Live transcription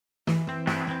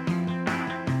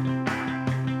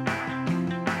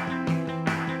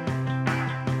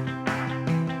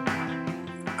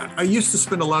I used to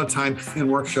spend a lot of time in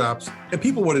workshops, and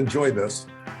people would enjoy this,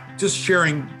 just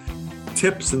sharing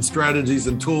tips and strategies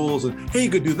and tools, and hey,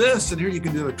 you could do this, and here you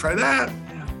can do it, try that.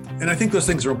 And I think those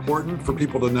things are important for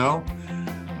people to know.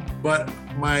 But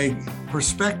my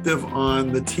perspective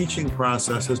on the teaching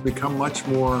process has become much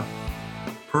more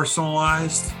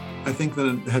personalized, I think,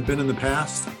 than it had been in the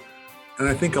past. And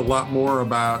I think a lot more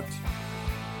about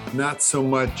not so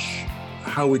much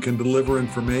how we can deliver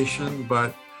information,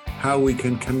 but how we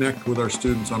can connect with our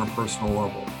students on a personal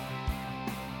level.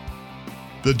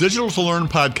 The Digital to Learn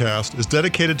podcast is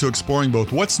dedicated to exploring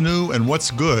both what's new and what's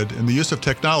good in the use of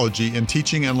technology in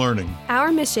teaching and learning.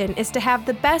 Our mission is to have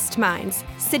the best minds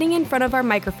sitting in front of our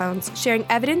microphones, sharing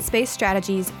evidence-based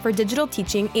strategies for digital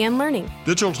teaching and learning.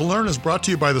 Digital to Learn is brought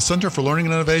to you by the Center for Learning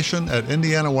and Innovation at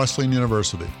Indiana Wesleyan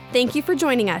University. Thank you for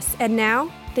joining us. And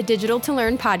now, the Digital to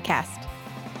Learn podcast.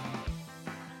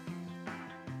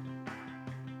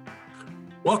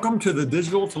 Welcome to the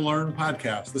Digital to Learn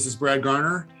podcast. This is Brad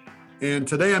Garner. And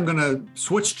today I'm going to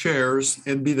switch chairs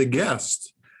and be the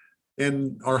guest.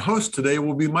 And our host today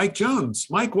will be Mike Jones.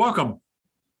 Mike, welcome.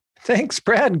 Thanks,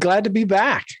 Brad. Glad to be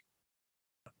back.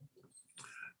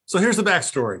 So here's the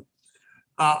backstory.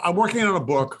 I'm working on a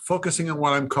book focusing on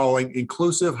what I'm calling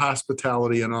inclusive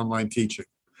hospitality in online teaching.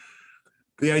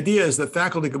 The idea is that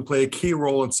faculty can play a key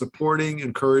role in supporting,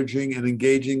 encouraging, and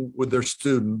engaging with their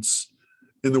students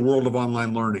in the world of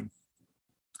online learning.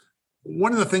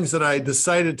 One of the things that I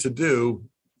decided to do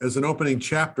as an opening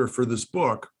chapter for this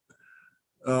book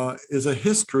is a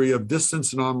history of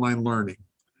distance and online learning.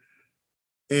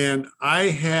 And I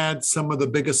had some of the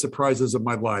biggest surprises of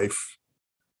my life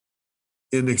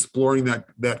in exploring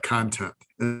that content.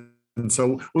 And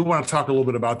so we want to talk a little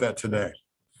bit about that today.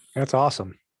 That's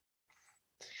awesome.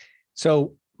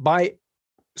 So by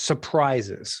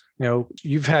surprises,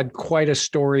 you've had quite a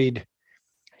storied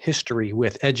history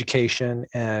with education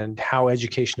and how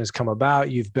education has come about.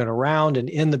 You've been around and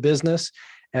in the business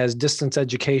as distance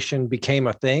education became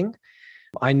a thing.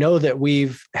 I know that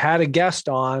we've had a guest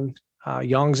on,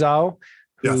 Yang Zhao,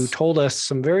 who told us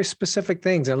some very specific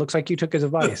things. And it looks like you took his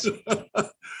advice.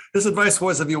 His advice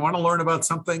was, if you want to learn about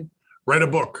something, write a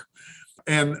book.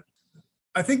 And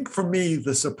I think for me,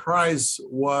 the surprise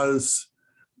was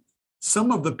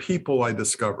some of the people I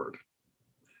discovered.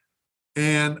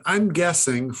 And I'm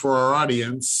guessing for our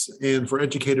audience and for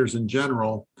educators in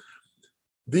general,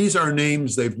 these are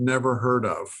names they've never heard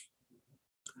of.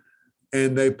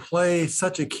 And they play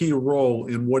such a key role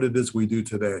in what it is we do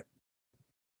today.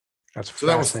 That's so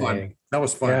that was fun. That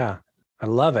was fun. Yeah, I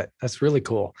love it. That's really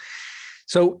cool.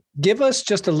 So give us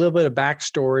just a little bit of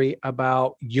backstory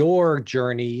about your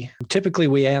journey. Typically,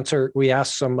 we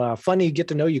ask some funny get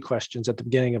to know you questions at the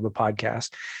beginning of a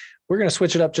podcast. We're going to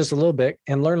switch it up just a little bit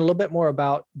and learn a little bit more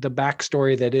about the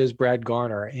backstory that is Brad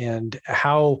Garner and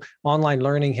how online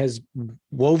learning has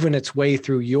woven its way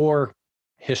through your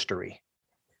history.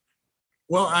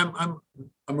 Well, I'm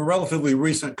a relatively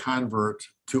recent convert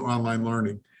to online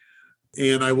learning.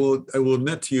 And I will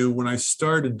admit to you, when I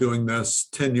started doing this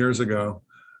 10 years ago,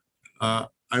 I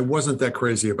wasn't that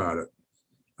crazy about it.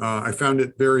 I found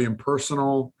it very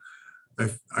impersonal.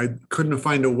 I couldn't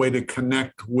find a way to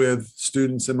connect with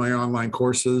students in my online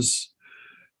courses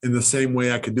in the same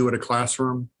way I could do at a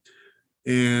classroom,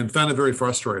 and found it very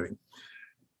frustrating.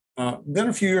 Then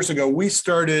a few years ago, we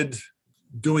started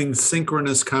doing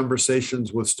synchronous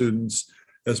conversations with students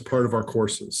as part of our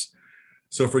courses.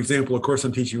 So for example, a course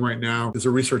I'm teaching right now is a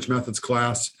research methods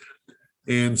class,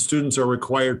 and students are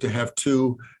required to have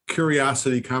 2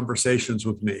 curiosity conversations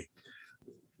with me,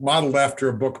 modeled after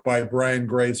a book by Brian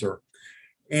Grazer.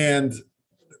 And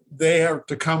they have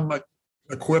to come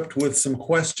equipped with some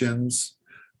questions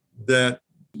that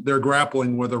they're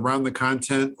grappling with around the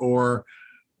content, or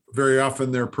very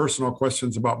often they're personal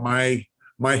questions about my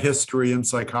history in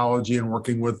psychology and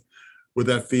working with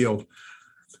that field.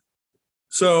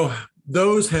 So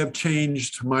those have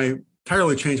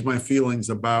entirely changed my feelings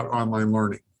about online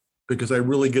learning, because I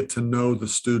really get to know the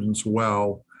students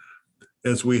well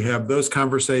as we have those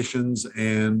conversations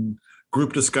and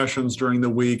group discussions during the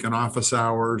week and office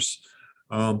hours,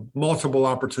 multiple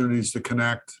opportunities to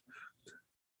connect.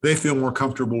 They feel more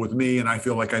comfortable with me, and I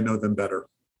feel like I know them better.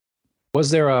 Was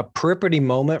there a peripety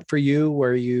moment for you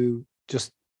where you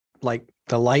just like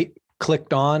the light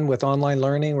clicked on with online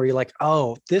learning, where you're like,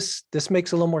 oh, this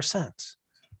makes a little more sense?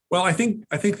 Well, I think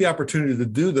the opportunity to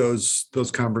do those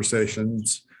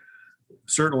conversations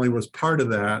certainly was part of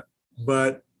that,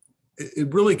 but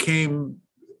it really came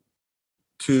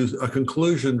to a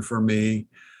conclusion for me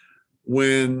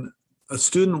when a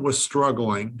student was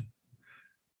struggling.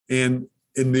 And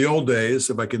in the old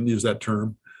days, if I can use that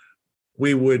term,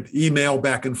 we would email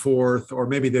back and forth, or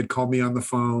maybe they'd call me on the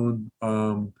phone.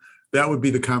 That would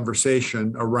be the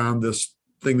conversation around this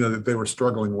thing that they were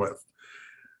struggling with.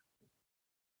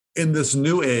 In this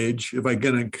new age, if I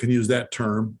can use that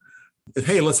term,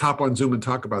 hey, let's hop on Zoom and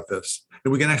talk about this.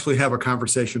 And we can actually have a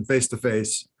conversation face to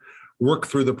face, work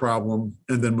through the problem,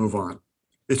 and then move on.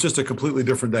 It's just a completely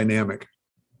different dynamic.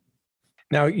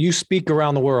 Now, you speak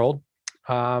around the world,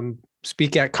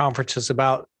 speak at conferences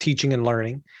about teaching and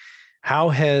learning. How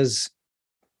has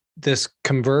this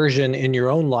conversion in your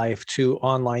own life to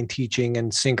online teaching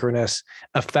and synchronous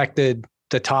affected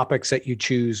the topics that you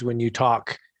choose when you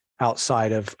talk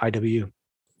outside of IW?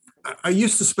 I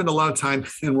used to spend a lot of time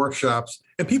in workshops,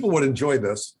 and people would enjoy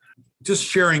this, just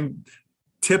sharing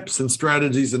tips and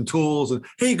strategies and tools. And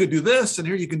hey, you could do this, and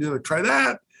here you can try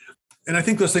that. And I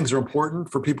think those things are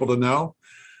important for people to know.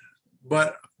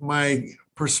 But my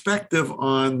perspective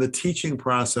on the teaching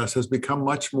process has become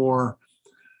much more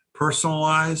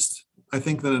personalized, I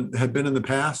think, than it had been in the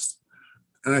past.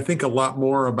 And I think a lot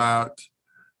more about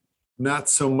not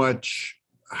so much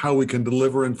how we can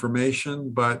deliver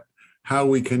information, but how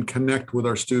we can connect with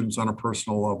our students on a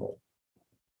personal level.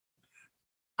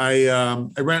 I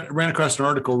ran across an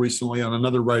article recently on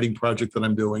another writing project that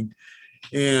I'm doing,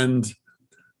 and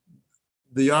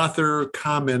the author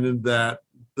commented that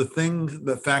the thing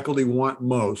that faculty want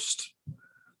most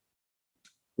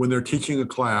when they're teaching a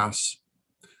class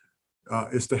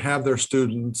is to have their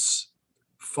students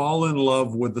fall in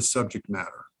love with the subject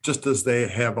matter, just as they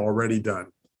have already done.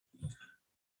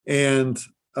 And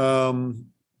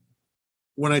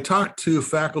when I talk to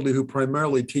faculty who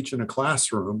primarily teach in a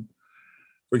classroom,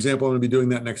 for example, I'm going to be doing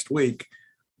that next week,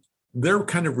 they're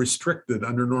kind of restricted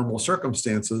under normal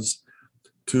circumstances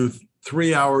to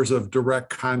 3 hours of direct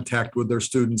contact with their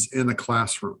students in a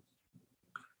classroom.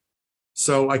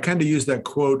 So I kind of use that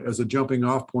quote as a jumping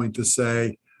off point to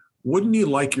say, wouldn't you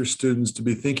like your students to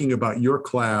be thinking about your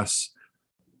class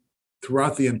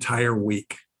throughout the entire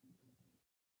week?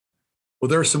 Well,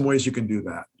 there are some ways you can do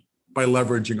that by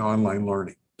leveraging online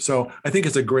learning. So I think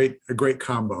it's a great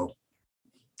combo.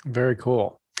 Very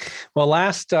cool. Well,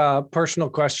 last personal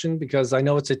question, because I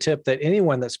know it's a tip that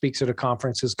anyone that speaks at a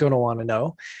conference is going to want to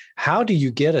know. How do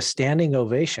you get a standing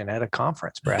ovation at a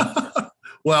conference, Brad?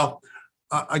 Well,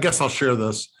 I guess I'll share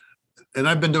this. And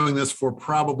I've been doing this for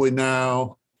probably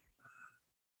now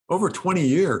over 20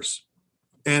 years.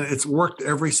 And it's worked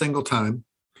every single time.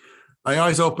 I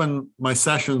always open my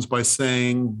sessions by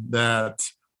saying that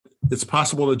it's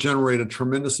possible to generate a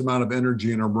tremendous amount of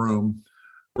energy in a room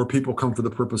where people come for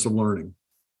the purpose of learning.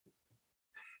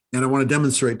 And I want to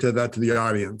demonstrate that to the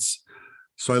audience.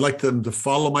 So I like them to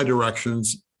follow my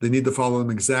directions. They need to follow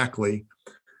them exactly.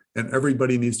 And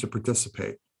everybody needs to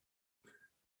participate.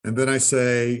 And then I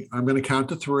say, I'm going to count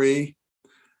to 3.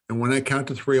 And when I count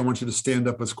to 3, I want you to stand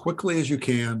up as quickly as you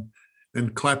can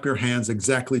and clap your hands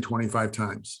exactly 25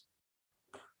 times.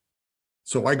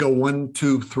 So I go 1,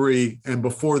 2, 3, and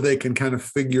before they can kind of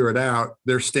figure it out,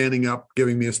 they're standing up,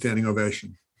 giving me a standing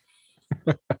ovation.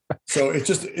 So it's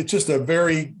just a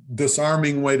very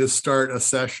disarming way to start a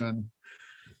session.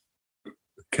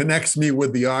 Connects me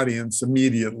with the audience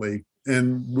immediately,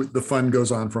 and the fun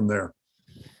goes on from there.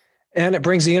 And it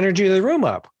brings the energy of the room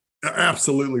up.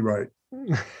 Absolutely right.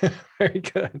 Very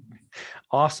good.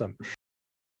 Awesome.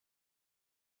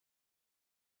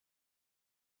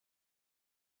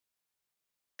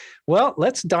 Well,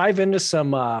 let's dive into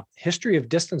some history of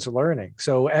distance learning.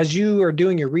 So as you are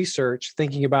doing your research,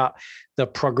 thinking about the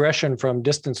progression from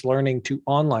distance learning to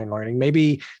online learning,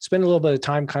 maybe spend a little bit of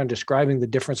time kind of describing the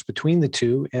difference between the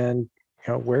two and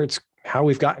how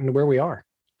we've gotten to where we are.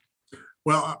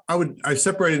 Well, I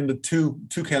separate into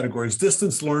two categories.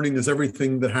 Distance learning is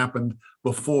everything that happened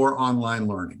before online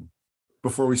learning,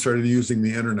 before we started using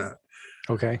the internet.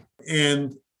 Okay.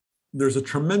 And there's a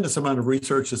tremendous amount of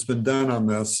research that's been done on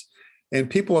this. And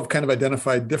people have kind of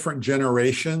identified different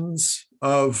generations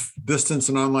of distance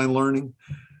and online learning,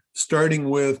 starting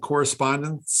with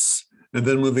correspondence and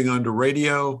then moving on to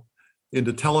radio,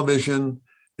 into television,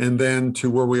 and then to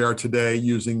where we are today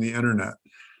using the internet.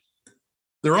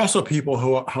 There are also people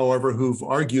who, however, who've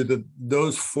argued that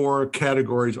those 4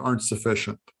 categories aren't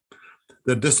sufficient,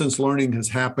 that distance learning has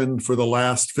happened for the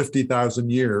last 50,000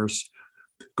 years,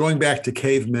 going back to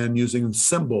cavemen using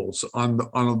symbols on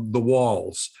the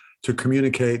walls to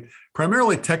communicate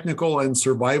primarily technical and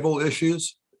survival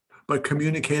issues, but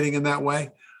communicating in that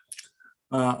way.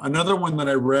 Another one that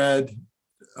I read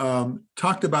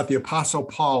talked about the Apostle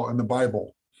Paul in the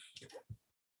Bible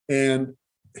and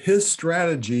his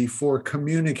strategy for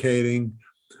communicating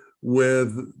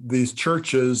with these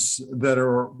churches that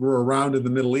were around in the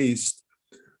Middle East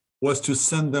was to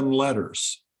send them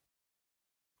letters.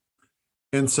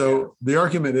 And so the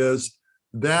argument is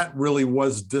that really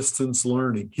was distance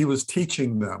learning. He was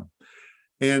teaching them.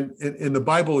 And in the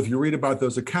Bible, if you read about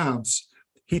those accounts,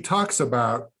 he talks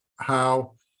about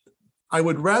how I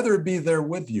would rather be there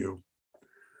with you,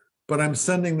 but I'm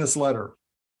sending this letter.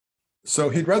 So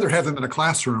he'd rather have them in a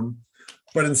classroom,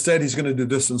 but instead he's going to do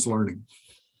distance learning.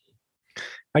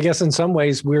 I guess in some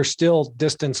ways, we're still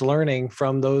distance learning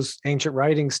from those ancient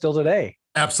writings still today.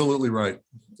 Absolutely right.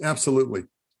 Absolutely.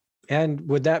 And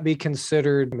would that be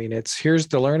considered, I mean, here's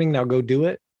the learning, now go do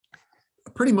it?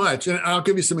 Pretty much. And I'll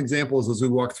give you some examples as we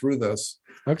walk through this.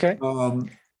 Okay.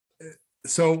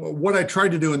 So what I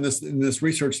tried to do in this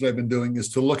research that I've been doing is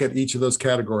to look at each of those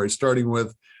categories, starting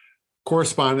with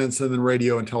correspondence and then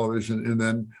radio and television, and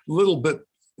then a little bit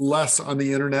less on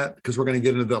the internet, because we're going to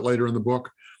get into that later in the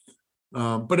book.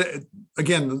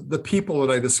 Again, the people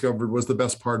that I discovered was the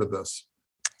best part of this.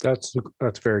 That's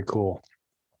very cool.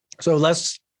 So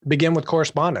let's begin with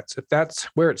correspondence. If that's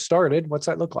where it started, what's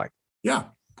that look like? Yeah.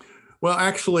 Well,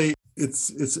 actually,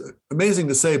 it's amazing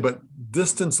to say, but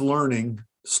distance learning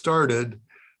started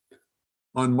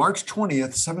on March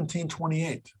 20th,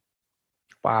 1728.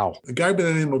 Wow. A guy by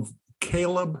the name of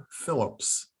Caleb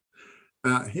Phillips.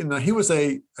 He was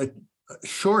a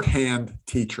shorthand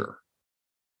teacher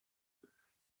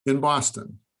in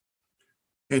Boston.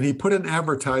 And he put an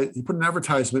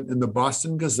advertisement in the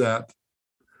Boston Gazette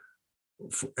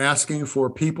asking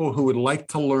for people who would like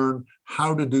to learn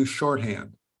how to do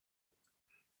shorthand.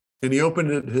 And he opened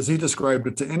it, as he described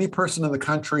it, to any person in the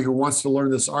country who wants to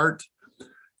learn this art.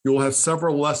 You will have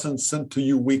several lessons sent to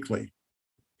you weekly.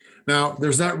 Now,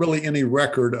 there's not really any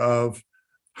record of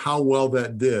how well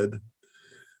that did,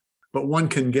 but one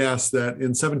can guess that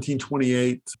in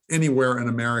 1728, anywhere in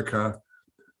America,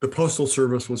 the Postal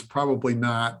Service was probably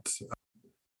not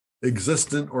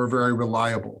existent or very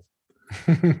reliable.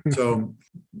 So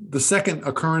the second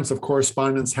occurrence of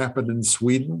correspondence happened in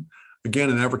Sweden. Again,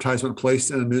 an advertisement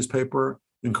placed in a newspaper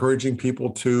encouraging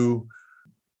people to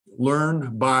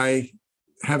learn by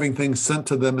having things sent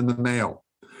to them in the mail.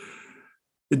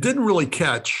 It didn't really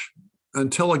catch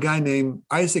until a guy named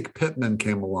Isaac Pitman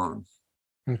came along.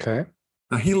 Okay.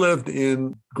 Now, he lived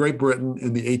in Great Britain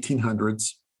in the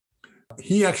 1800s.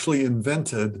 He actually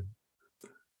invented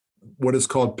what is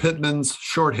called Pitman's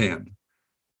shorthand.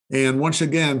 And once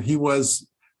again, he was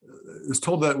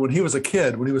told that when he was a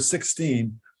kid, when he was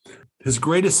 16, his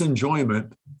greatest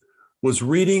enjoyment was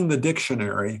reading the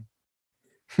dictionary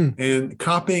and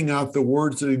copying out the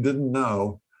words that he didn't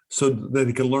know so that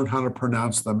he could learn how to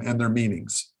pronounce them and their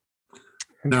meanings.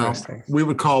 Now, we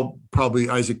would call probably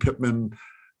Isaac Pitman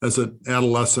as an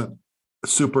adolescent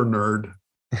super nerd,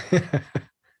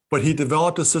 but he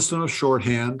developed a system of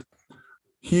shorthand.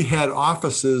 He had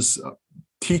offices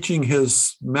teaching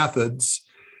his methods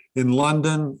in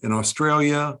London, in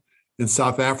Australia, in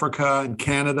South Africa, in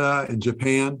Canada, in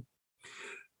Japan.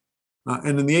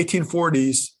 And in the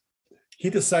 1840s, he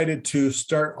decided to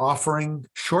start offering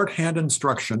shorthand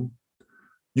instruction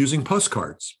using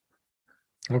postcards.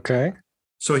 Okay.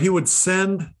 So he would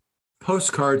send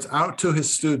postcards out to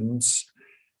his students,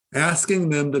 asking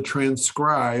them to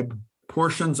transcribe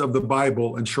portions of the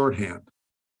Bible in shorthand.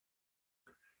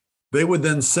 They would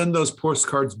then send those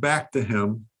postcards back to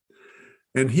him,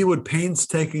 and he would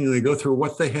painstakingly go through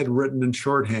what they had written in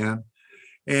shorthand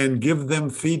and give them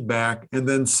feedback and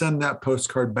then send that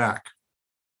postcard back.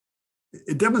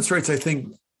 It demonstrates, I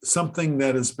think, something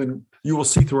that you will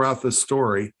see throughout this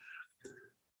story.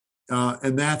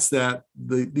 And that's that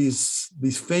these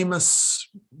famous,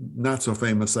 not so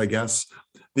famous, I guess,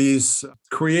 these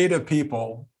creative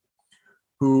people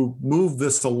who moved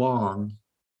this along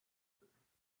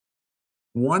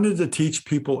wanted to teach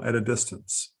people at a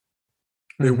distance.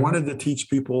 They wanted to teach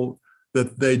people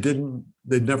that they'd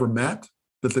never met,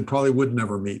 that they probably would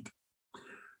never meet.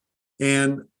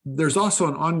 And there's also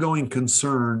an ongoing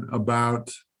concern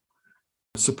about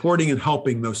supporting and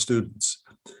helping those students.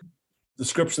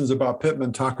 Descriptions about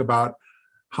Pitman talk about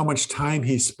how much time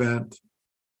he spent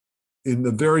in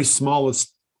the very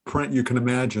smallest print you can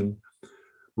imagine,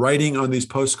 writing on these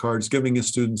postcards, giving his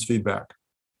students feedback.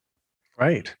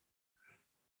 Right.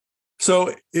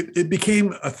 So it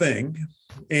became a thing.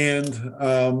 And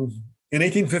in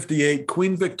 1858,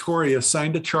 Queen Victoria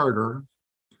signed a charter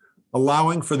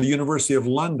allowing for the University of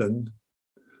London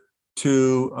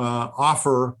to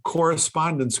offer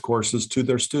correspondence courses to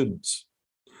their students.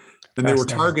 And they were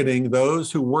targeting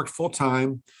those who worked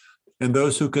full-time and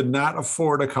those who could not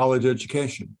afford a college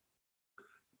education.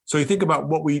 So you think about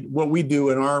what we do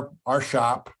in our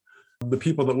shop, the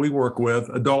people that we work with,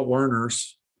 adult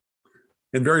learners.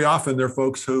 And very often they're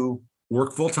folks who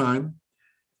work full time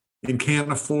and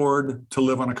can't afford to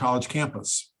live on a college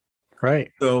campus.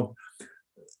 Right. So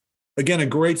again, a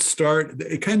great start.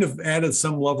 It kind of added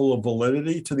some level of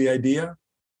validity to the idea.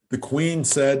 The Queen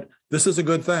said, this is a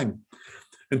good thing.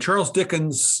 And Charles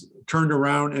Dickens turned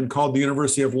around and called the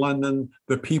University of London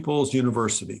the People's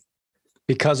University.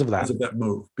 Because of that. Because of that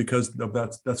move, because of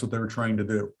that's what they were trying to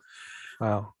do.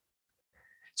 Wow.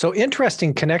 So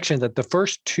interesting connection that the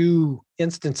first two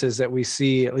instances that we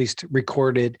see, at least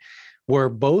recorded, were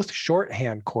both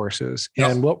shorthand courses.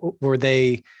 Yes. And what were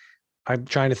they? I'm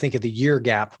trying to think of the year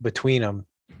gap between them.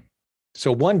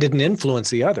 So one didn't influence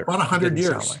the other. About 100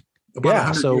 years. Like. About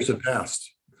 100 years had passed.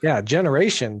 Yeah,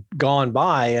 generation gone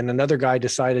by, and another guy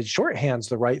decided shorthand's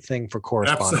the right thing for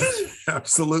correspondence.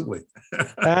 Absolutely.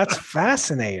 That's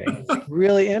fascinating.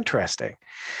 Really interesting.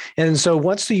 And so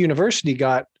once the university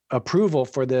got approval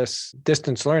for this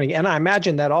distance learning, and I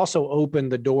imagine that also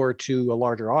opened the door to a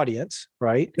larger audience,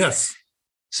 right? Yes.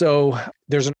 So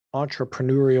there's an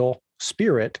entrepreneurial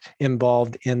spirit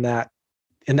involved in that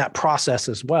process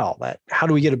as well. That how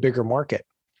do we get a bigger market?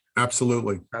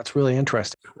 Absolutely. That's really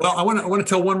interesting. Well, I want to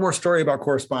tell one more story about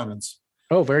correspondence.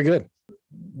 Oh, very good.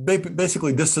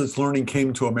 Basically, distance learning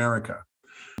came to America.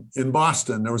 In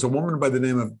Boston, there was a woman by the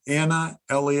name of Anna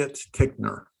Elliott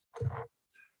Tickner.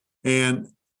 And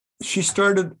she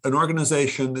started an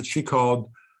organization that she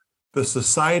called the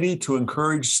Society to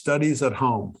Encourage Studies at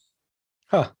Home.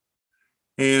 Huh.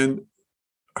 And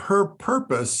her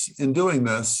purpose in doing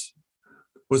this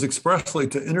was expressly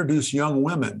to introduce young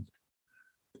women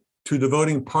to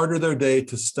devoting part of their day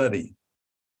to study.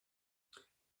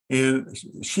 And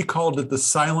she called it the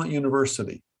Silent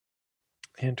University.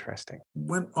 Interesting.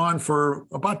 Went on for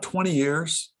about 20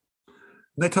 years.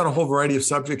 They taught a whole variety of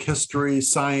subjects: history,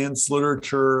 science,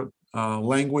 literature,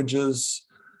 languages.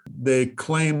 They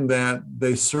claim that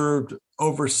they served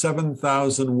over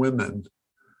 7,000 women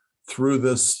through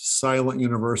this silent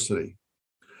university.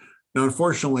 Now,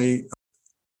 unfortunately,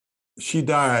 she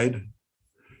died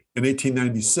in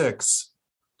 1896,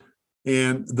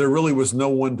 and there really was no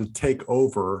one to take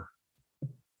over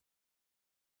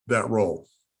that role.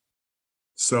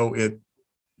 So it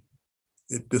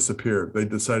disappeared. They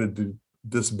decided to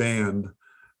disband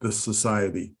this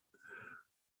society.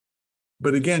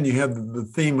 But again, you have the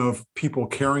theme of people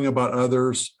caring about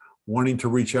others, wanting to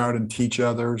reach out and teach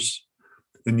others,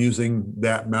 and using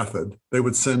that method. They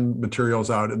would send materials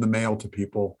out in the mail to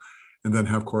people and then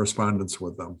have correspondence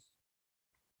with them.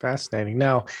 Fascinating.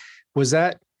 Now, was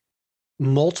that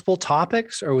multiple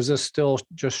topics, or was this still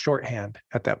just shorthand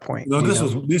at that point? No,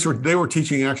 they were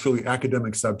teaching actually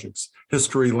academic subjects: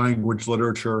 history, language,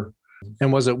 literature.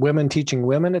 And was it women teaching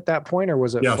women at that point, or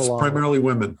was it? Yes, primarily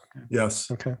women. Yes.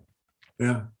 Okay.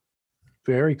 Yeah.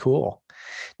 Very cool.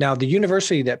 Now, the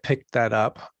university that picked that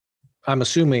up, I'm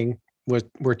assuming,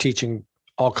 were teaching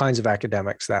all kinds of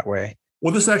academics that way.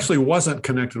 Well, this actually wasn't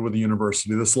connected with the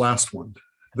university. This last one.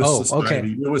 This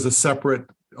society. Okay. It was a separate,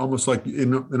 almost like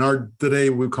in our today,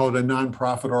 we call it a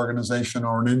nonprofit organization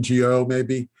or an NGO,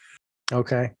 maybe.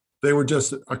 Okay. They were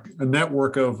just a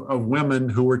network of women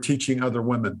who were teaching other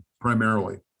women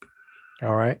primarily.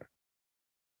 All right.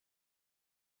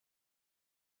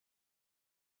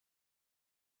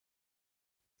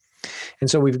 And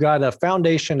so we've got a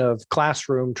foundation of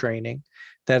classroom training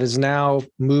that is now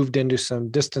moved into some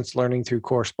distance learning through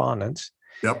correspondence.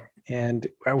 Yep. And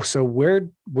so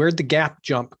where'd the gap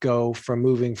jump go from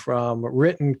moving from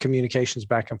written communications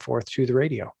back and forth to the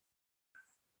radio?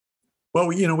 Well,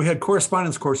 we had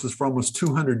correspondence courses for almost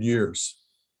 200 years.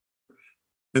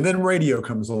 And then radio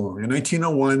comes along. In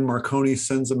 1901, Marconi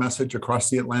sends a message across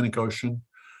the Atlantic Ocean,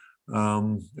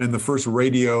 and the first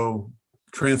radio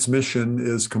transmission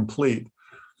is complete.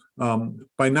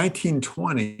 By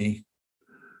 1920,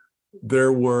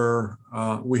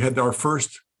 we had our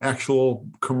first actual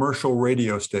commercial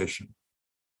radio station.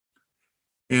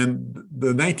 And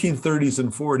the 1930s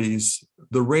and 40s,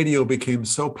 the radio became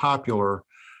so popular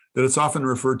that it's often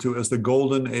referred to as the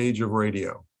golden age of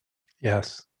radio.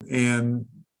 Yes. And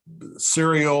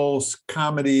serials,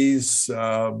 comedies,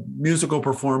 musical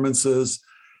performances,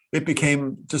 it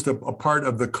became just a part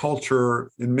of the culture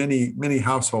in many, many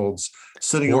households,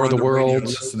 sitting around the radio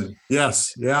listening.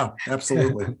 Yes, yeah,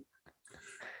 absolutely.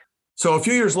 So a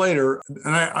few years later,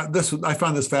 and I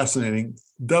found this fascinating,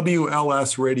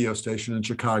 WLS radio station in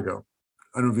Chicago.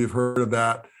 I don't know if you've heard of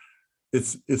that.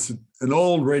 It's an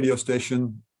old radio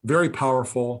station, very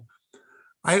powerful.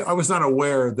 I was not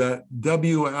aware that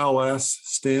WLS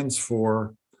stands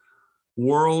for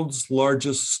World's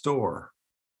Largest Store.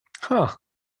 Huh.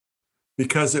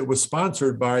 Because it was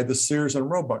sponsored by the Sears and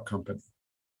Roebuck Company.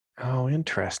 Oh,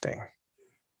 interesting.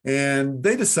 And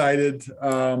they decided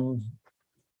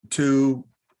to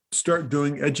start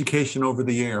doing education over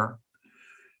the air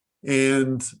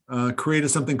and created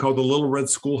something called the Little Red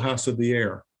Schoolhouse of the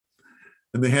Air.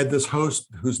 And they had this host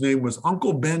whose name was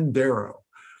Uncle Ben Darrow.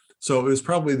 So it was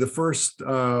probably the first,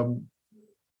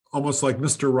 almost like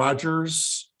Mr.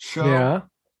 Rogers show.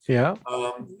 Yeah.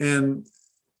 And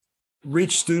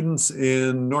reached students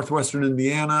in Northwestern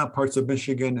Indiana, parts of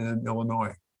Michigan, and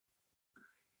Illinois.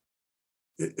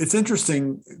 It's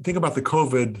interesting, think about the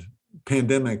COVID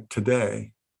pandemic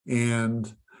today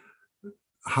and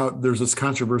how there's this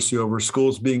controversy over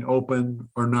schools being open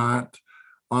or not,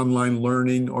 online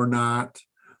learning or not.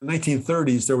 In the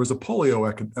 1930s, there was a polio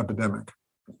epidemic.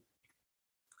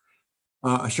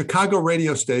 A Chicago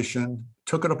radio station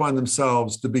took it upon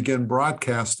themselves to begin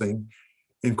broadcasting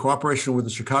in cooperation with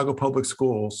the Chicago Public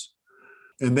Schools,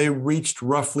 and they reached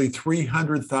roughly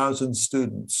 300,000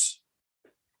 students.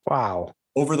 Wow.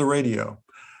 Over the radio.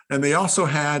 And they also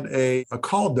had a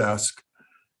call desk,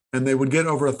 and they would get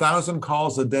over 1,000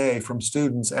 calls a day from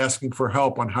students asking for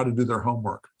help on how to do their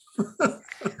homework.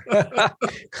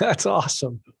 That's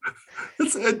awesome.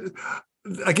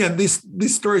 Again,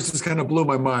 these stories just kind of blew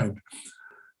my mind.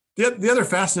 The other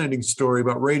fascinating story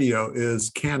about radio is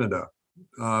Canada.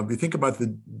 If you think about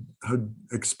how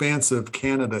expansive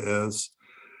Canada is,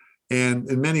 and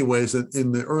in many ways,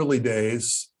 in the early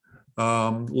days,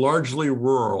 largely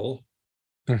rural.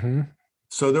 Mm-hmm.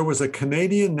 So there was a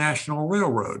Canadian National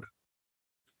Railroad.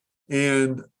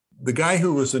 And the guy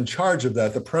who was in charge of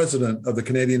that, the president of the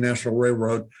Canadian National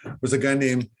Railroad, was a guy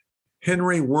named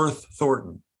Henry Worth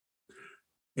Thornton.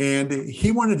 And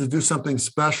he wanted to do something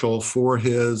special for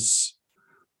his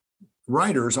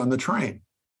riders on the train.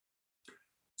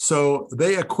 So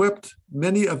they equipped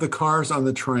many of the cars on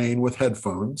the train with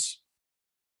headphones,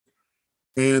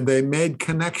 and they made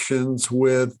connections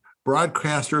with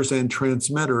broadcasters and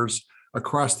transmitters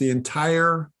across the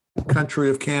entire country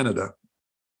of Canada.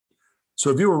 So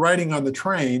if you were riding on the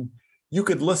train, you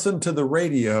could listen to the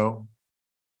radio,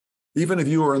 even if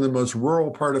you were in the most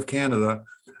rural part of Canada.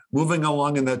 Moving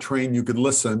along in that train, you could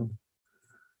listen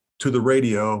to the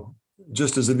radio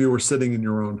just as if you were sitting in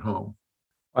your own home.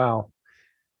 Wow.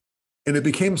 And it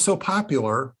became so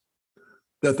popular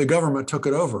that the government took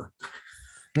it over.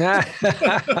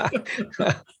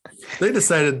 They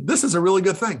decided this is a really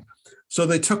good thing. So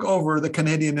they took over the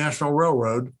Canadian National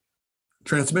Railroad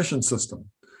transmission system.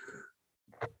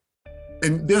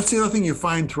 And that's the other thing you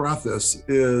find throughout this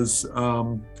is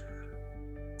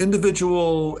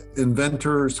individual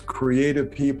inventors,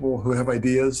 creative people who have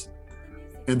ideas,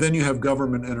 and then you have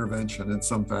government intervention in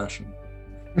some fashion.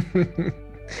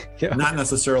 Yeah. Not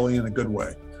necessarily in a good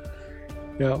way.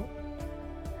 Yeah.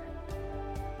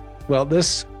 Well,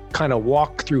 this kind of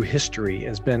walk through history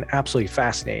has been absolutely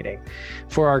fascinating.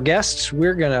 For our guests,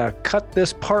 we're going to cut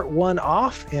this part 1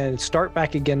 off and start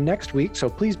back again next week. So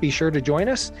please be sure to join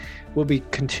us. We'll be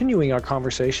continuing our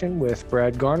conversation with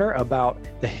Brad Garner about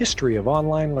the history of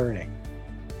online learning.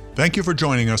 Thank you for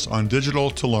joining us on Digital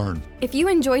to Learn. If you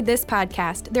enjoyed this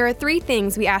podcast, there are 3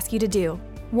 things we ask you to do.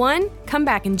 1, come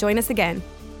back and join us again.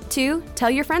 2, tell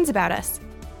your friends about us.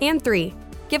 And 3,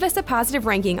 give us a positive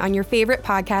ranking on your favorite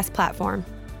podcast platform.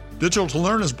 Digital to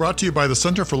Learn is brought to you by the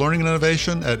Center for Learning and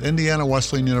Innovation at Indiana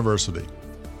Wesleyan University.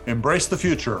 Embrace the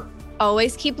future.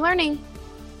 Always keep learning.